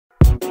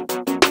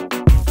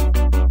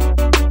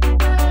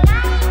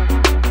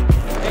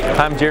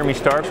I'm Jeremy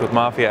Starks with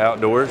Mafia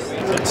Outdoors.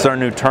 It's our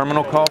new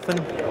terminal coffin.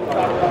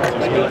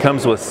 It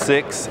comes with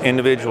 6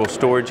 individual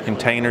storage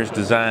containers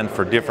designed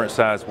for different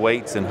size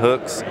weights and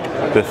hooks.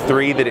 The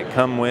 3 that it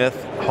comes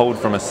with hold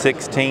from a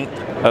 1/16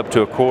 up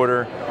to a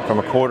quarter, from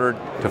a quarter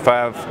to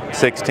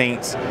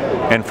 5/16,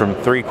 and from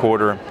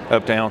 3/4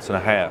 up to 1.5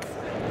 ounces.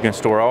 You can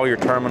store all your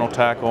terminal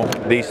tackle.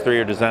 These 3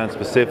 are designed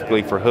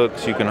specifically for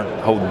hooks. You can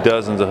hold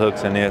dozens of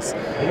hooks in this.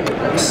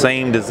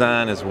 Same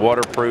design, is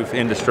waterproof,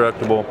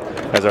 indestructible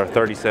as our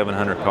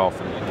 3700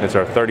 coffin. It's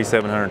our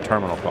 3700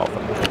 terminal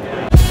coffin.